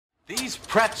These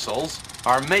pretzels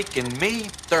are making me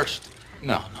thirsty.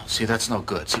 No, see, that's no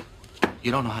good. See,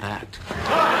 you don't know how to act.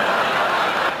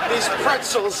 These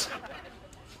pretzels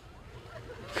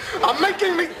are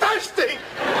making me thirsty.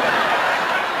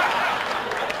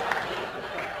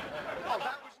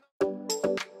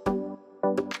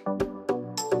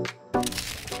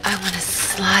 I want to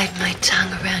slide my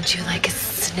tongue around you like a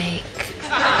snake.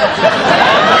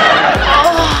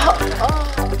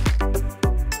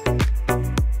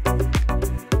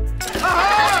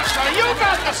 So you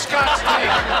got the Scotch tape.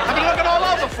 I've been looking all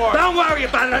over for it. Don't worry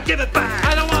about it. I'll give it back.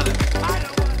 I don't want it.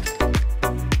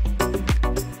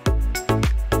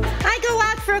 I go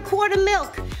out for a quart of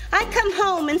milk. I come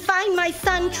home and find my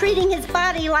son treating his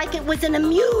body like it was an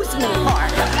amusement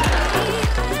park.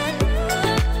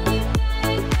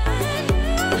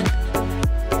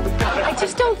 I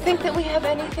just don't think that we have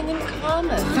anything in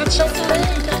common. That's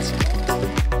okay.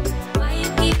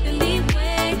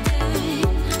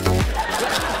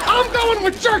 I'm going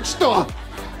with jerk store.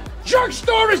 Jerk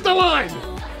store is the line.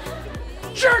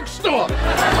 Jerk store.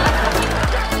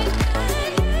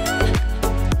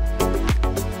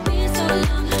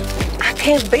 I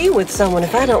can't be with someone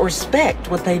if I don't respect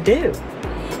what they do.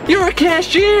 You're a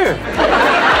cashier.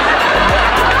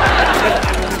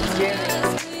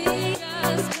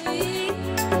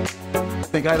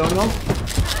 Think I don't know?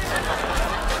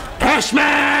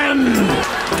 Cashman!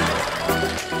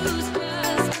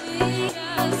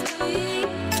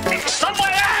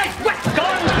 Somebody else! Wet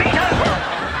guns, Peter!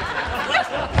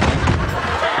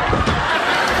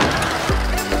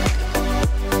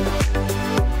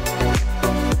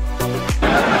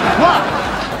 What?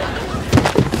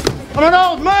 I'm an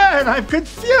old man. I'm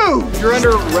confused. You're under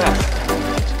arrest.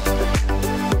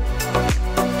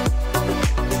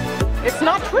 It's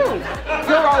not true.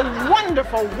 You're a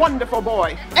wonderful, wonderful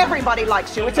boy. Everybody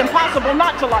likes you. It's impossible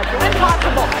not to like you.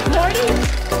 Impossible. Morty?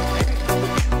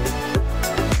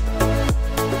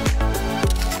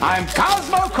 I'm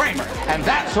Cosmo Kramer, and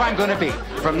that's who I'm going to be.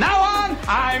 From now on,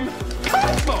 I'm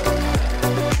Cosmo.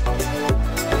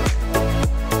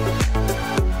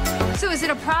 So is it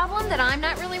a problem that I'm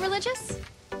not really religious?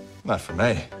 Not for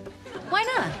me. Why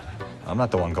not? I'm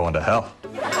not the one going to hell.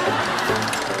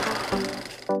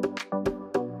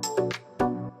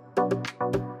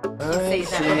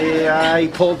 See, I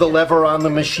pulled the lever on the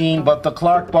machine, but the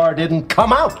Clark bar didn't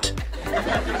come out.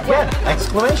 Yeah,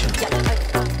 exclamation.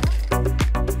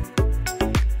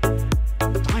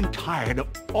 I'm tired of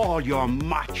all your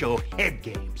macho head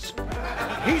games.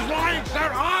 He's lying,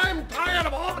 sir. I'm tired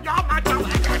of all your macho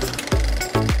head games.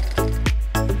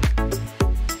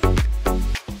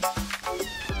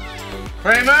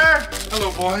 Kramer!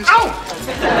 Hello, boys. Ow!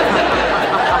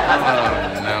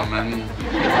 Oh, no, man.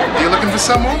 You looking for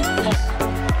someone?